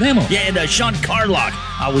 Guns and Ammo. Yeah, and Sean Carlock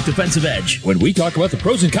with Defensive Edge. When we talk about the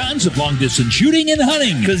pros and cons of long-distance shooting and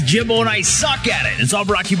hunting. Because Jimbo and I suck at it. It's all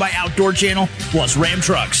brought to you by Outdoor Channel plus Ram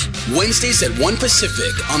Trucks. Wednesdays at 1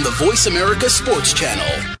 Pacific on the Voice America Sports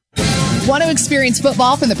Channel. Want to experience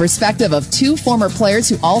football from the perspective of two former players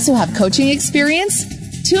who also have coaching experience?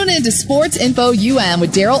 Tune in to Sports Info UM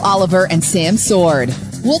with Daryl Oliver and Sam Sword.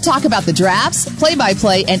 We'll talk about the drafts,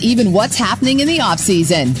 play-by-play, and even what's happening in the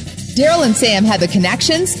offseason. Daryl and Sam have the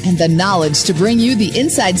connections and the knowledge to bring you the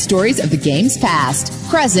inside stories of the game's past,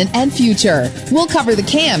 present, and future. We'll cover the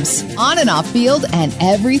camps, on and off field, and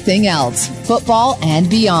everything else, football and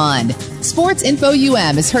beyond. Sports Info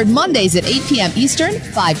UM is heard Mondays at 8 p.m. Eastern,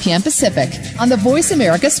 5 p.m. Pacific on the Voice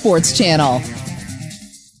America Sports Channel.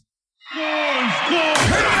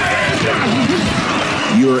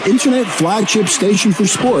 Your internet flagship station for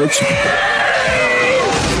sports.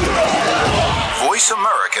 Voice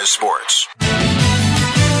America Sports.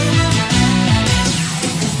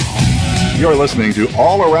 You're listening to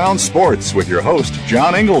All Around Sports with your host,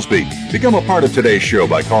 John Inglesby. Become a part of today's show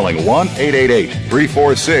by calling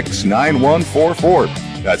 1-888-346-9144.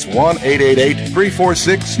 That's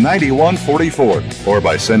 1-888-346-9144. Or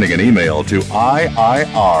by sending an email to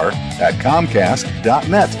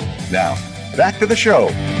iir@comcast.net. Now, back to the show.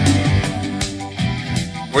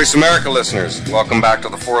 Voice America listeners, welcome back to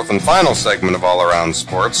the fourth and final segment of All Around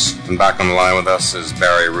Sports. And back on the line with us is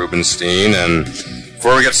Barry Rubenstein. And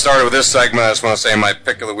before we get started with this segment, I just want to say my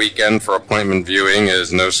pick of the weekend for appointment viewing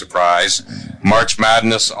is no surprise. March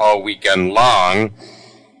Madness all weekend long.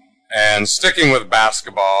 And sticking with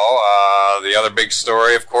basketball, the other big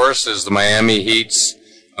story, of course, is the Miami Heat's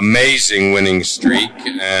amazing winning streak.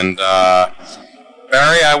 And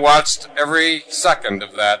Barry, I watched every second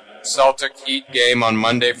of that Celtic Heat game on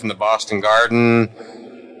Monday from the Boston Garden.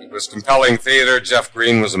 It was compelling theater. Jeff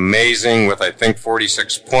Green was amazing with, I think,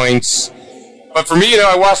 46 points. But for me,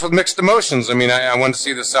 I watched with mixed emotions. I mean, I wanted to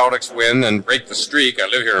see the Celtics win and break the streak. I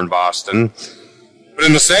live here in Boston. But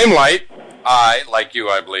in the same light, I, like you,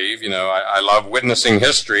 I believe, I love witnessing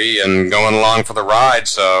history and going along for the ride.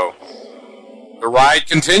 So the ride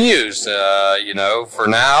continues, for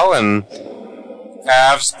now. And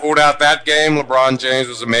Cavs pulled out that game. LeBron James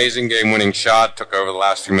was amazing. Game-winning shot. Took over the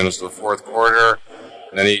last few minutes of the fourth quarter.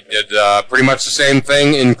 And then he did pretty much the same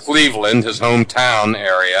thing in Cleveland, his hometown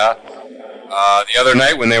area, the other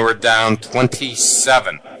night when they were down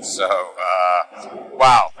 27. So,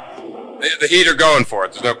 wow. The Heat are going for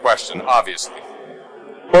it. There's no question, obviously.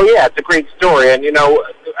 Well, yeah, it's a great story. And,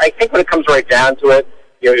 I think when it comes right down to it,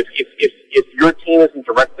 if your team isn't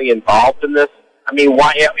directly involved in this, I mean,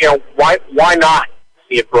 why not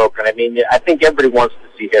see it broken? I mean, I think everybody wants to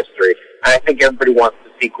see history. And I think everybody wants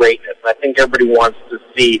to see greatness. And I think everybody wants to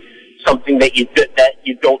see something that you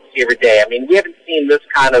don't see every day. I mean, we haven't seen this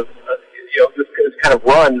kind of this kind of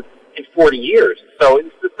run in 40 years. So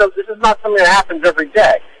this is not something that happens every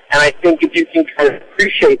day. And I think if you can kind of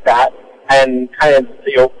appreciate that and kind of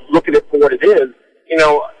look at it for what it is,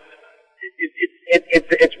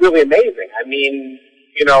 it's really amazing. I mean,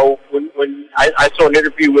 when I saw an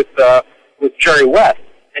interview with Jerry West,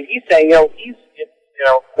 and he's saying, of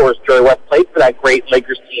course, Jerry West played for that great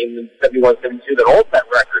Lakers team in 71-72 that holds that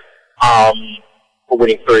record for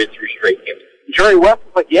winning 33 straight games. Jerry West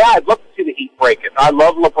was like, yeah, I'd love to see the Heat break it. I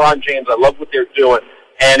love LeBron James. I love what they're doing.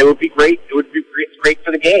 And it would be great. It would be great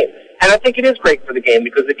for the game. And I think it is great for the game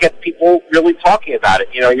because it gets people really talking about it.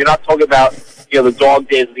 You're not talking about, the dog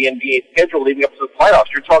days of the NBA schedule leading up to the playoffs.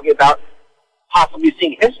 You're talking about possibly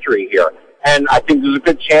seeing history here. And I think there's a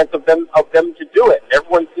good chance of them to do it.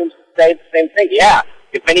 Everyone seems to say the same thing. Yeah,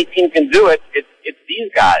 if any team can do it, it's these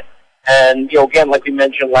guys. And, again, like we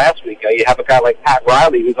mentioned last week, you have a guy like Pat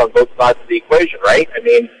Riley who's on both sides of the equation, right? I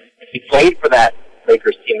mean, he played for that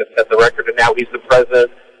Lakers team that set the record, and now he's the president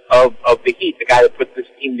of the Heat, the guy that put this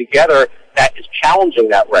team together that is challenging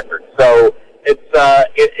that record. So it's an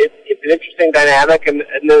interesting dynamic, and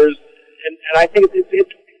I think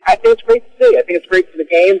it's great to see. I think it's great for the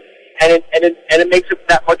game, and it makes it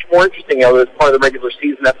that much more interesting. As part of the regular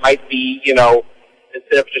season, that might be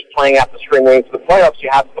instead of just playing out the string way into the playoffs, you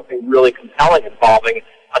have something really compelling involving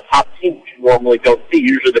a top team, which you normally don't see.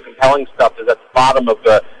 Usually, the compelling stuff is at the bottom of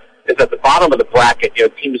the bracket.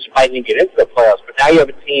 Teams fighting to get into the playoffs, but now you have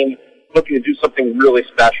a team looking to do something really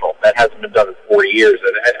special that hasn't been done in 40 years,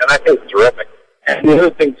 and I think it's terrific. And the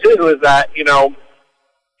other thing too is that the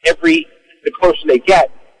closer they get,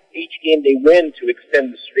 each game they win to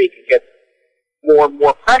extend the streak, it gets more and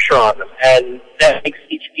more pressure on them, and that makes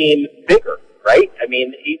each game bigger. Right? I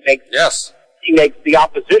mean, he makes the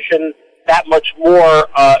opposition that much more,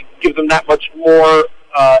 gives them that much more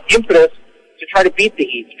impetus to try to beat the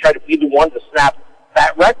Heat, to try to be the one to snap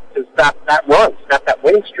that record, to snap that run, snap that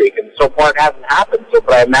winning streak. And so far, it hasn't happened. So,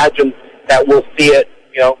 but I imagine that we'll see it.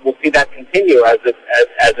 We'll see that continue as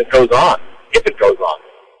it goes on, if it goes on,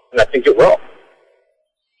 and I think it will.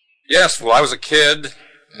 Yes. Well, I was a kid,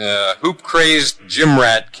 hoop crazed gym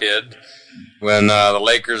rat kid. When the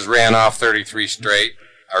Lakers ran off 33 straight.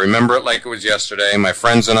 I remember it like it was yesterday. My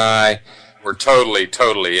friends and I were totally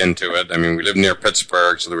into it. I mean, we lived near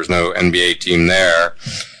Pittsburgh, so there was no NBA team there.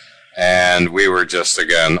 And we were just,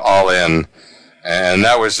 again, all in. And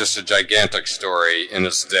that was just a gigantic story in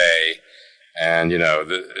its day. And,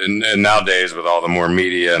 and nowadays with all the more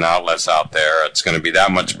media and outlets out there, it's going to be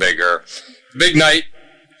that much bigger. Big night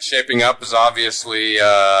shaping up is obviously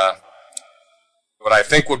what I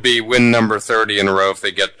think would be win number 30 in a row if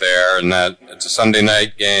they get there, and that it's a Sunday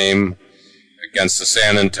night game against the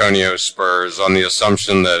San Antonio Spurs on the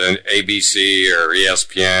assumption that an ABC or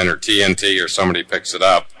ESPN or TNT or somebody picks it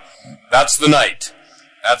up. That's the night.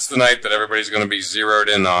 That's the night that everybody's going to be zeroed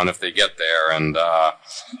in on if they get there, and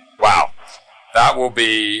wow, that will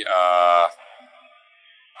be a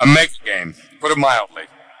mega game, put it mildly.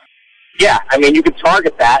 Yeah, I mean, you could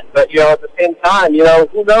target that, but, at the same time,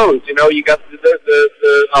 who knows? You got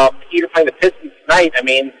the Heat are playing the Pistons tonight. I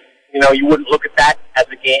mean, you wouldn't look at that as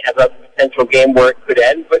a potential game where it could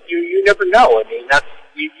end, but you never know. I mean, that's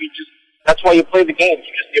why you play the games.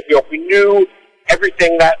 If we knew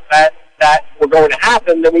everything that were going to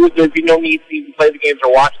happen, then there'd be no need to even play the games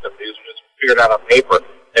or watch them. We just figured it out on paper.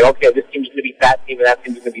 Say, okay, this team's going to beat that team, and that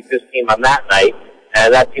team's going to beat this team on that night.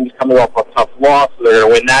 And that team's coming off a tough loss, so they're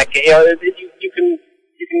going to win that game. You can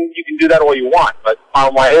do that all you want, but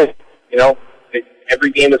bottom line is, every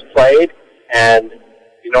game is played, and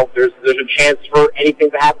there's a chance for anything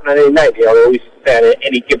to happen on any night. They always say on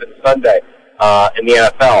any given Sunday in the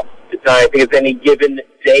NFL, the I think it's any given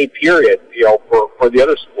day period, for the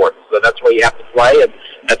other sports. So that's why you have to play, and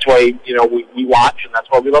that's why, we watch, and that's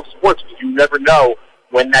why we love sports, because you never know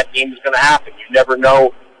when that game is going to happen. You never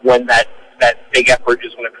know when that big effort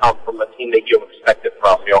is going to come from a team that you expect it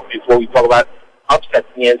from. It's what we talk about upsets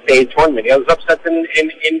in the NCAA tournament. There's upsets in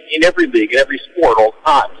every league, in every sport, all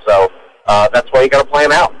the time. So that's why you got to play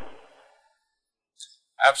them out.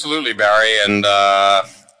 Absolutely, Barry, and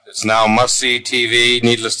it's now must-see TV,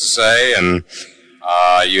 needless to say, and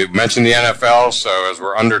you mentioned the NFL, so as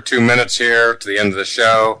we're under 2 minutes here to the end of the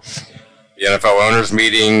show, the NFL owners'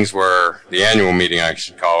 meetings were the annual meeting, I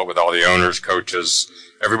should call it, with all the owners, coaches,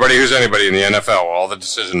 everybody who's anybody in the NFL, all the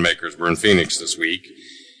decision makers were in Phoenix this week.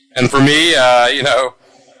 And for me,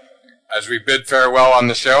 as we bid farewell on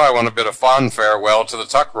the show, I want to bid a fond farewell to the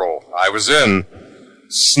Tuck Roll. I was in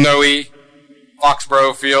snowy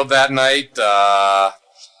Foxborough Field that night, the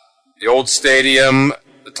old stadium,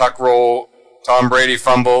 the Tuck Roll. Tom Brady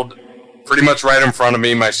fumbled pretty much right in front of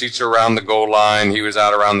me. My seats are around the goal line. He was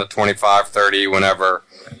out around the 25, 30, whenever.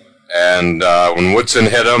 And when Woodson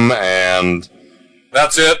hit him, and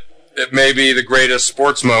that's it. It may be the greatest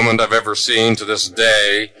sports moment I've ever seen to this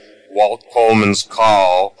day. Walt Coleman's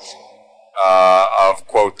call of,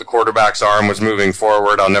 quote, the quarterback's arm was moving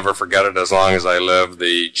forward. I'll never forget it as long as I live.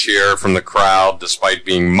 The cheer from the crowd, despite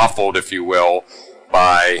being muffled, if you will,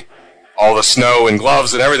 by all the snow and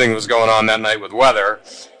gloves and everything that was going on that night with weather.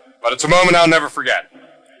 But it's a moment I'll never forget.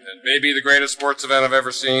 It may be the greatest sports event I've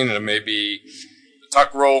ever seen, and it may be the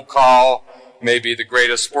Tuck Roll call, may be the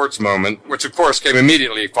greatest sports moment, which of course came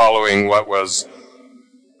immediately following what was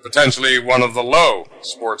potentially one of the low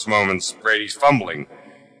sports moments, Brady's fumbling.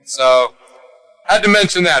 So, I had to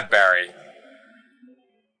mention that, Barry.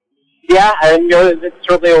 Yeah, and it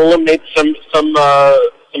certainly eliminates some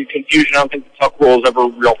confusion. I don't think the Tuck Roll is ever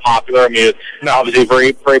real popular. I mean, it's obviously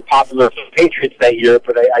very, very popular for the Patriots that year,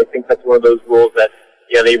 but I think that's one of those rules that,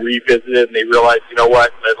 they revisited and they realized,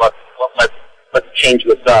 what, let's change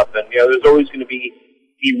this up. And, there's always going to be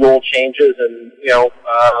rule changes, and,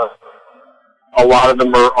 a lot of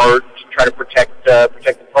them are to try to protect the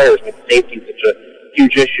players. I mean, safety is such a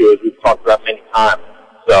huge issue, as we've talked about many times.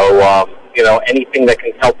 So, anything that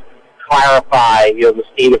can help clarify, the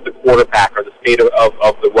state of the quarterback or the state of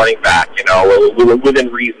the running back, within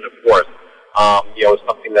reason, of course, is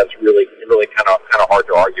something that's really kind of hard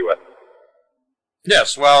to argue with.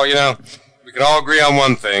 Yes, well, we can all agree on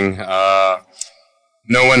one thing.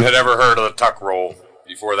 No one had ever heard of the Tuck Roll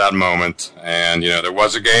before that moment. And, there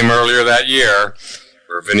was a game earlier that year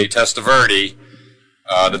where Vinny Testaverde,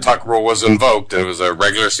 the Tuck Rule was invoked, and it was a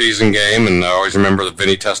regular season game, and I always remember that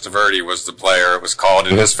Vinny Testaverde was the player. It was called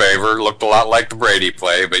in his favor. It looked a lot like the Brady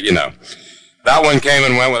play, but, that one came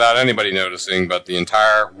and went without anybody noticing, but the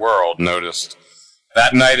entire world noticed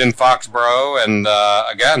that night in Foxborough, and,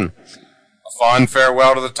 again, a fond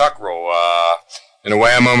farewell to the Tuck Rule. In a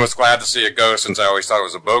way, I'm almost glad to see it go, since I always thought it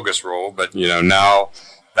was a bogus rule, but, now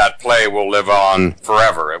that play will live on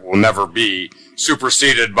forever. It will never be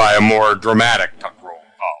superseded by a more dramatic Tuck Rule.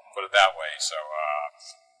 Put it that way.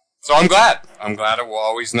 So I'm glad. I'm glad it will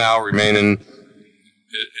always now remain in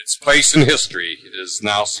its place in history. It is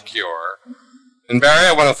now secure. And Barry,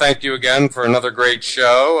 I want to thank you again for another great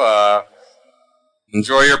show.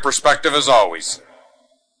 Enjoy your perspective as always.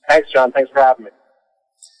 Thanks, John. Thanks for having me.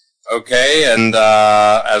 Okay, and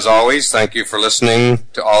as always, thank you for listening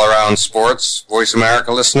to All Around Sports, Voice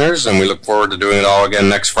America listeners, and we look forward to doing it all again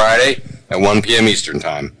next Friday at 1 p.m. Eastern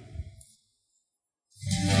Time.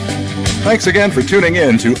 Thanks again for tuning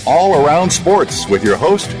in to All Around Sports with your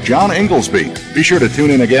host, John Inglesby. Be sure to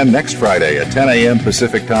tune in again next Friday at 10 a.m.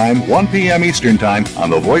 Pacific Time, 1 p.m. Eastern Time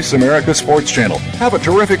on the Voice America Sports Channel. Have a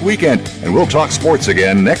terrific weekend, and we'll talk sports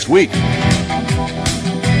again next week.